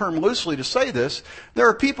use that term loosely to say this, there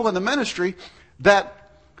are people in the ministry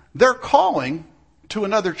that their calling to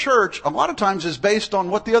another church a lot of times is based on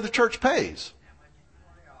what the other church pays.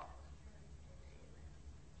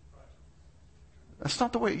 That's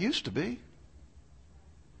not the way it used to be.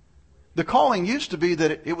 The calling used to be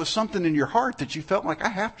that it was something in your heart that you felt like, I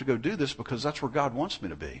have to go do this because that's where God wants me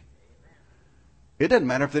to be. It doesn't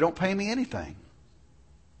matter if they don't pay me anything.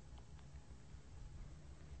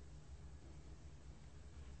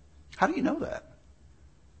 How do you know that?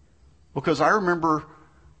 Because I remember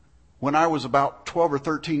when I was about 12 or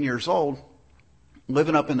 13 years old,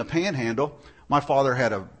 living up in the Panhandle, my father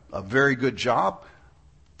had a very good job.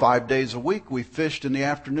 5 days a week, we fished in the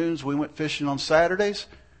afternoons. We went fishing on Saturdays.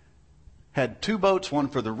 Had 2 boats, one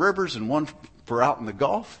for the rivers and one for out in the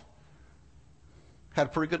Gulf. Had a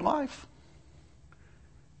pretty good life.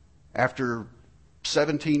 After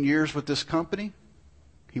 17 years with this company,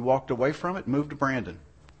 he walked away from it and moved to Brandon.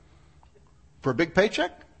 For a big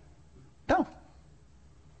paycheck? No.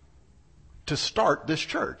 To start this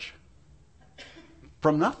church.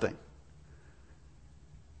 From nothing.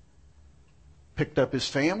 Picked up his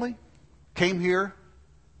family, came here.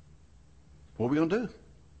 What are we going to do?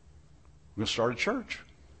 We're going to start a church.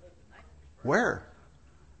 Where?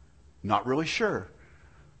 Not really sure.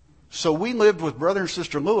 So we lived with Brother and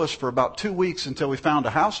Sister Lewis for about 2 weeks until we found a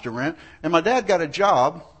house to rent. And my dad got a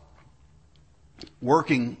job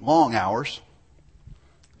working long hours,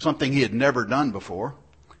 something he had never done before.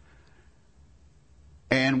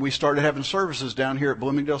 And we started having services down here at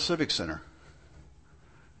Bloomingdale Civic Center.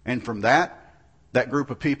 And from that group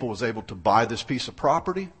of people was able to buy this piece of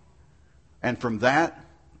property. And from that,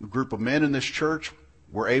 a group of men in this church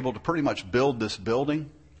were able to pretty much build this building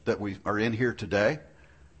that we are in here today.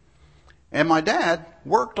 And my dad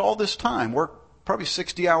worked all this time, worked probably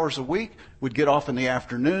 60 hours a week. We'd get off in the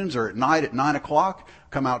afternoons or at night at 9 o'clock,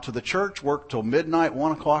 come out to the church, work till midnight,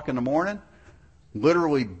 1 o'clock in the morning,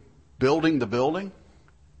 literally building the building,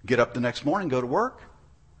 get up the next morning, go to work.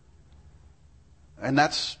 And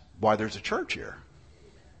that's why there's a church here.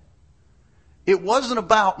 It wasn't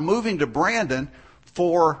about moving to Brandon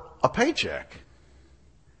for a paycheck.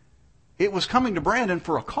 It was coming to Brandon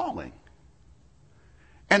for a calling.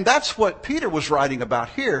 And that's what Peter was writing about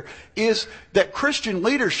here, is that Christian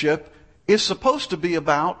leadership is supposed to be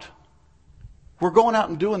about, we're going out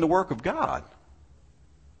and doing the work of God.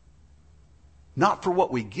 Not for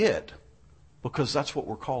what we get, because that's what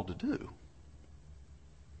we're called to do.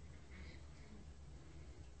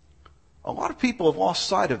 A lot of people have lost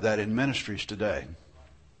sight of that in ministries today.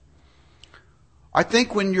 I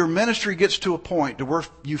think when your ministry gets to a point to where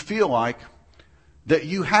you feel like that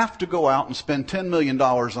you have to go out and spend $10 million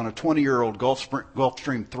on a 20-year-old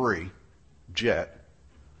Gulfstream 3 jet,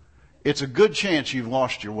 it's a good chance you've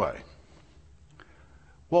lost your way.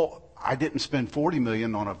 Well, I didn't spend $40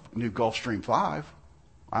 million on a new Gulfstream 5.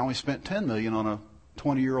 I only spent $10 million on a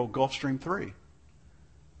 20-year-old Gulfstream 3.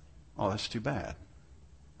 Oh, that's too bad.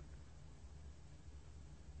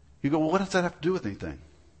 You go, well, what does that have to do with anything?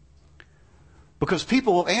 Because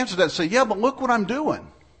people will answer that and say, yeah, but look what I'm doing.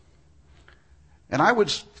 And I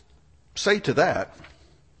would say to that,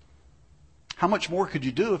 how much more could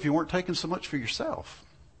you do if you weren't taking so much for yourself?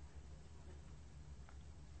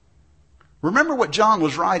 Remember what John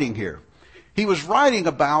was writing here. He was writing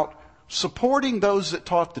about supporting those that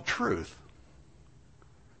taught the truth.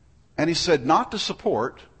 And he said not to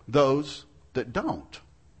support those that don't.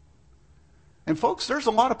 And folks, there's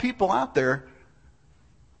a lot of people out there,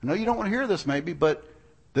 I know you don't want to hear this maybe, but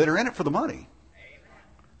that are in it for the money.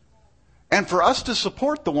 And for us to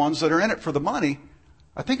support the ones that are in it for the money,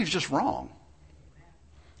 I think it's just wrong.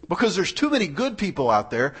 Because there's too many good people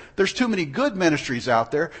out there. There's too many good ministries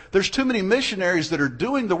out there. There's too many missionaries that are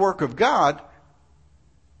doing the work of God.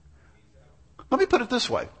 Let me put it this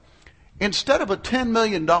way. Instead of a $10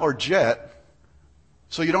 million jet,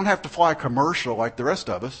 so you don't have to fly commercial like the rest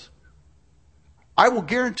of us, I will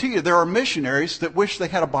guarantee you there are missionaries that wish they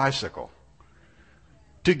had a bicycle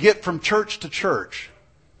to get from church to church.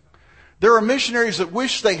 There are missionaries that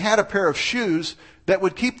wish they had a pair of shoes that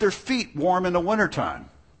would keep their feet warm in the wintertime.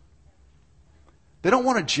 They don't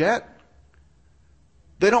want a jet.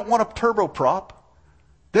 They don't want a turboprop.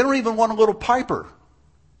 They don't even want a little Piper.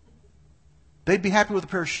 They'd be happy with a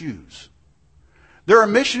pair of shoes. There are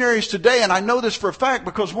missionaries today, and I know this for a fact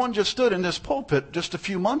because one just stood in this pulpit just a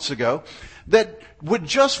few months ago, that would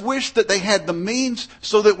just wish that they had the means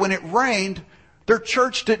so that when it rained, their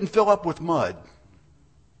church didn't fill up with mud.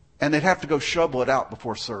 And they'd have to go shovel it out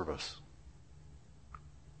before service.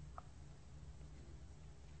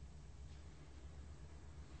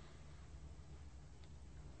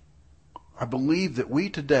 I believe that we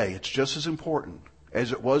today, it's just as important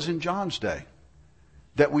as it was in John's day,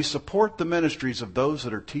 that we support the ministries of those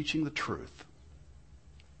that are teaching the truth.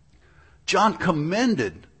 John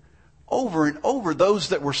commended over and over those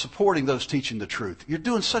that were supporting those teaching the truth. You're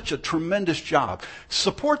doing such a tremendous job.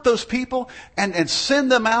 Support those people and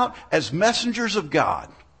send them out as messengers of God.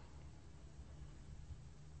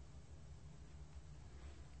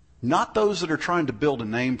 Not those that are trying to build a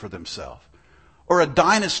name for themselves or a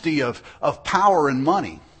dynasty of power and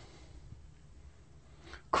money.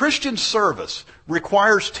 Christian service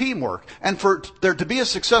requires teamwork. And for there to be a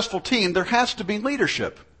successful team, there has to be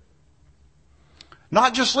leadership.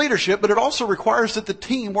 Not just leadership, but it also requires that the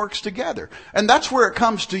team works together. And that's where it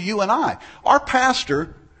comes to you and I. Our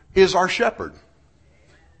pastor is our shepherd.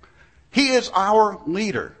 He is our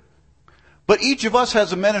leader. But each of us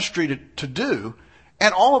has a ministry to do.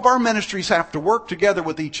 And all of our ministries have to work together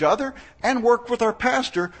with each other and work with our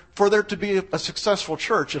pastor for there to be a successful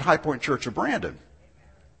church at High Point Church of Brandon.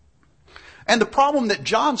 And the problem that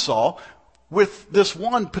John saw with this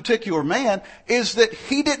one particular man is that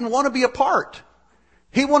he didn't want to be a part.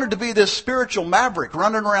 He wanted to be this spiritual maverick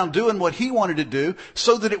running around doing what he wanted to do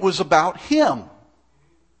so that it was about him.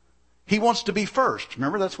 He wants to be first.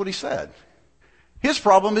 Remember, that's what he said. His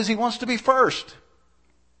problem is he wants to be first.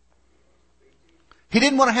 He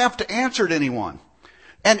didn't want to have to answer to anyone.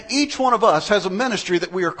 And each one of us has a ministry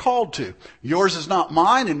that we are called to. Yours is not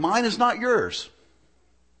mine and mine is not yours.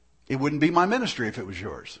 It wouldn't be my ministry if it was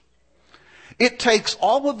yours. It takes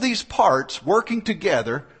all of these parts working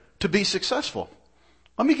together to be successful.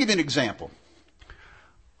 Let me give you an example.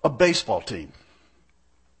 A baseball team.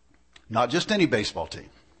 Not just any baseball team.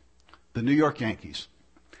 The New York Yankees.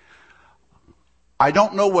 I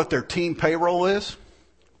don't know what their team payroll is,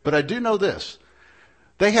 but I do know this.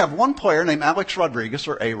 They have one player named Alex Rodriguez,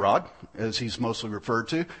 or A-Rod, as he's mostly referred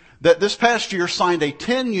to, that this past year signed a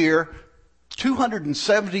 10-year,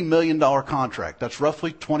 $270 million contract. That's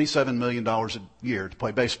roughly $27 million a year to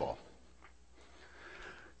play baseball.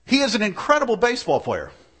 He is an incredible baseball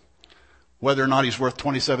player. Whether or not he's worth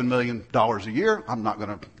 $27 million a year, I'm not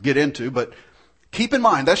going to get into, but keep in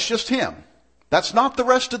mind, that's just him. That's not the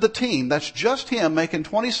rest of the team. That's just him making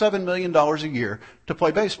 $27 million a year to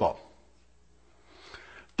play baseball.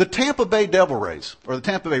 The Tampa Bay Devil Rays, or the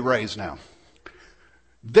Tampa Bay Rays now,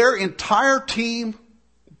 their entire team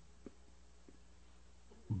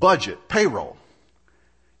budget, payroll,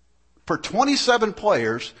 for 27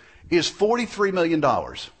 players is $43 million.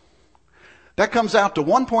 That comes out to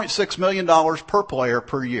 $1.6 million per player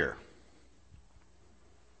per year.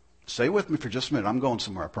 Stay with me for just a minute. I'm going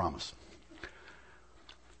somewhere, I promise.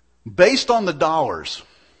 Based on the dollars,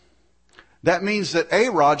 that means that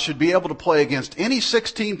A-Rod should be able to play against any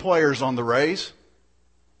 16 players on the Rays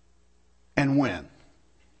and win.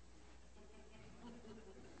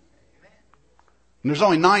 And there's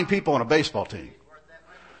only 9 people on a baseball team.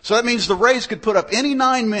 So that means the Rays could put up any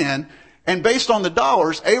 9 men, and based on the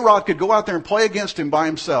dollars, A-Rod could go out there and play against him by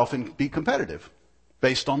himself and be competitive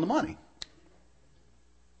based on the money.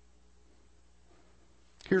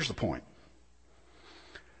 Here's the point.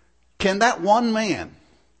 Can that one man,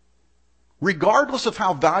 regardless of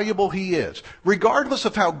how valuable he is, regardless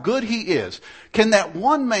of how good he is, can that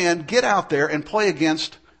one man get out there and play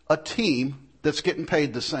against a team that's getting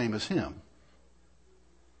paid the same as him?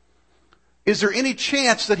 Is there any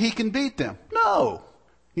chance that he can beat them? No.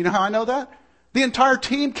 You know how I know that? The entire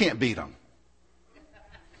team can't beat him.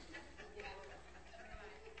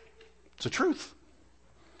 It's the truth.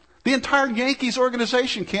 The entire Yankees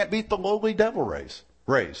organization can't beat the lowly Devil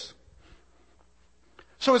Rays.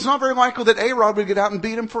 So it's not very likely that A-Rod would get out and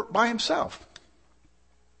beat him by himself.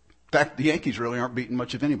 In fact, the Yankees really aren't beating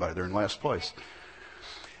much of anybody. They're in last place.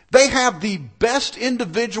 They have the best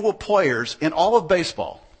individual players in all of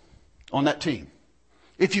baseball on that team.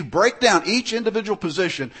 If you break down each individual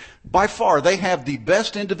position, by far they have the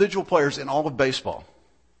best individual players in all of baseball.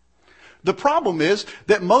 The problem is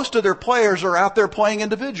that most of their players are out there playing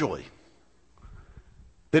individually.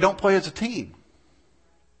 They don't play as a team.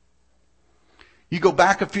 You go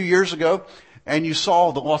back a few years ago and you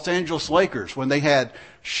saw the Los Angeles Lakers when they had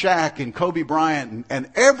Shaq and Kobe Bryant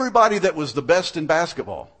and everybody that was the best in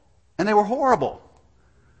basketball. And they were horrible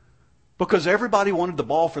because everybody wanted the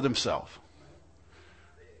ball for themselves.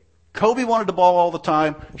 Kobe wanted the ball all the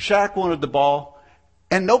time. Shaq wanted the ball.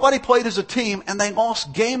 And nobody played as a team, and they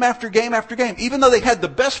lost game after game after game, even though they had the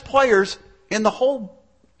best players in the whole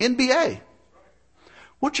NBA.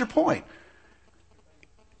 What's your point?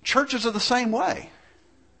 Churches are the same way.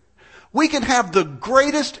 We can have the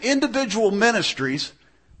greatest individual ministries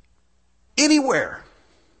anywhere.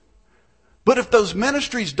 But if those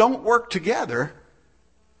ministries don't work together,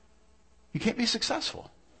 you can't be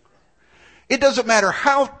successful. It doesn't matter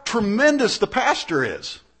how tremendous the pastor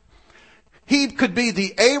is. He could be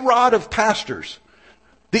the A-Rod of pastors,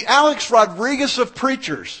 the Alex Rodriguez of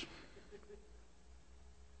preachers.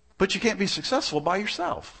 But you can't be successful by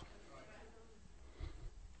yourself.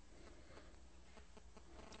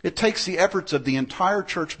 It takes the efforts of the entire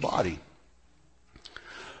church body.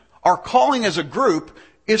 Our calling as a group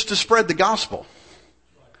is to spread the gospel.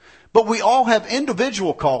 But we all have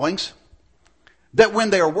individual callings that when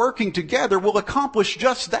they are working together will accomplish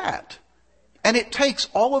just that. And it takes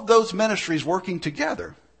all of those ministries working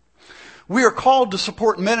together. We are called to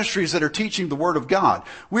support ministries that are teaching the Word of God.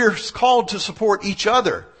 We are called to support each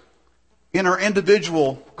other in our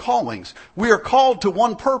individual callings. We are called to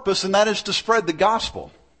one purpose, and that is to spread the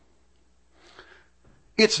gospel.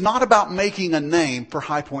 It's not about making a name for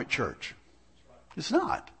High Point Church. It's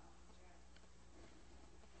not.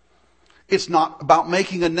 It's not about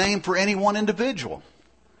making a name for any one individual.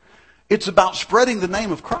 It's about spreading the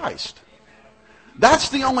name of Christ. That's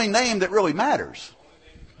the only name that really matters.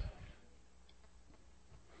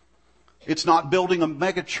 It's not building a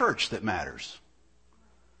mega church that matters.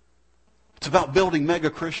 It's about building mega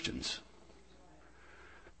Christians.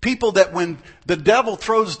 People that when the devil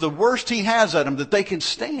throws the worst he has at them, that they can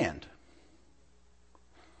stand.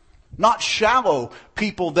 Not shallow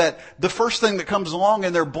people that the first thing that comes along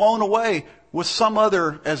and they're blown away with some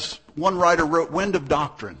other, as one writer wrote, wind of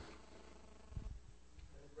doctrine.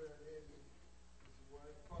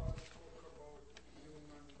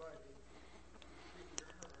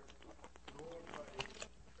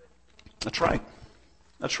 That's right.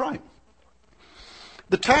 That's right.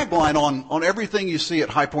 The tagline on everything you see at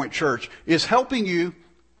High Point Church is helping you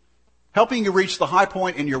reach the high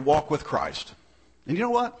point in your walk with Christ. And you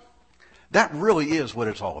know what? That really is what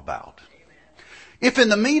it's all about. If in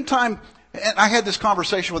the meantime, and I had this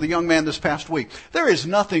conversation with a young man this past week, there is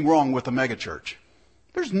nothing wrong with a megachurch.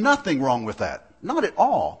 There's nothing wrong with that. Not at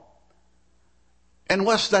all.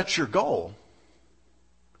 Unless that's your goal.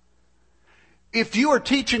 If you are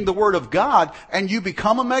teaching the Word of God and you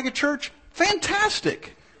become a megachurch,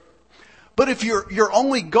 fantastic. But if your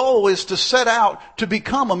only goal is to set out to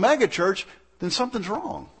become a megachurch, then something's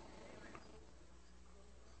wrong.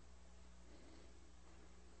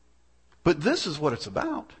 But this is what it's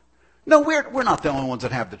about. No, we're not the only ones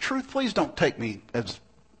that have the truth. Please don't take me as,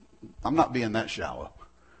 I'm not being that shallow.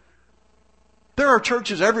 There are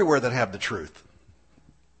churches everywhere that have the truth.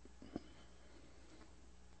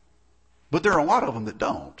 But there are a lot of them that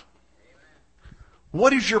don't.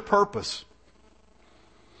 What is your purpose?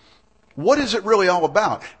 What is it really all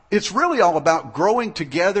about? It's really all about growing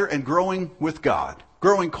together and growing with God,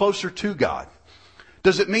 growing closer to God.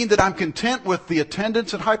 Does it mean that I'm content with the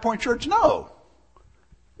attendance at High Point Church? No.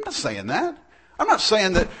 I'm not saying that. I'm not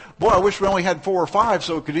saying that, boy, I wish we only had 4 or 5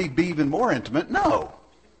 so it could be even more intimate. No.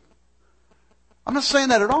 I'm not saying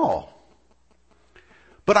that at all.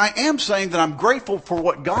 But I am saying that I'm grateful for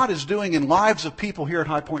what God is doing in lives of people here at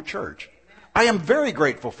High Point Church. I am very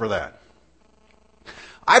grateful for that.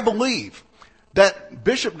 I believe that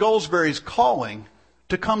Bishop Goldsberry's calling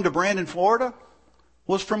to come to Brandon, Florida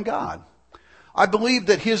was from God. I believe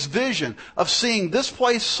that his vision of seeing this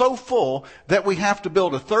place so full that we have to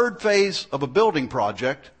build a 3rd phase of a building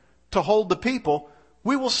project to hold the people,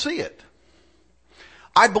 we will see it.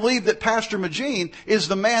 I believe that Pastor Magine is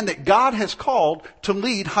the man that God has called to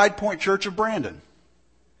lead Hyde Point Church of Brandon.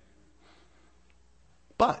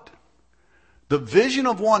 But the vision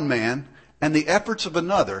of one man and the efforts of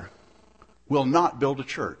another will not build a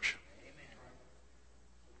church.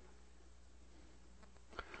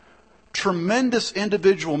 Tremendous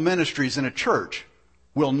individual ministries in a church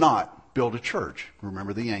will not build a church.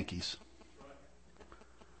 Remember the Yankees.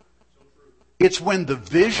 It's when the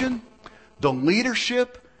vision, the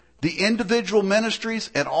leadership, the individual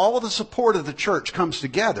ministries, and all of the support of the church comes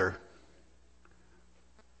together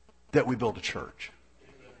that we build a church.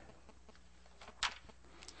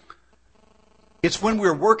 It's when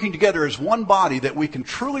we're working together as one body that we can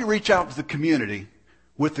truly reach out to the community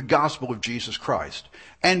with the gospel of Jesus Christ.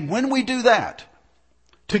 And when we do that,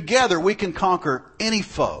 together we can conquer any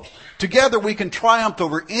foe. Together we can triumph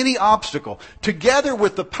over any obstacle. Together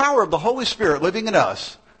with the power of the Holy Spirit living in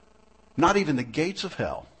us, not even the gates of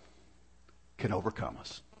hell can overcome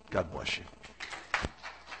us. God bless you.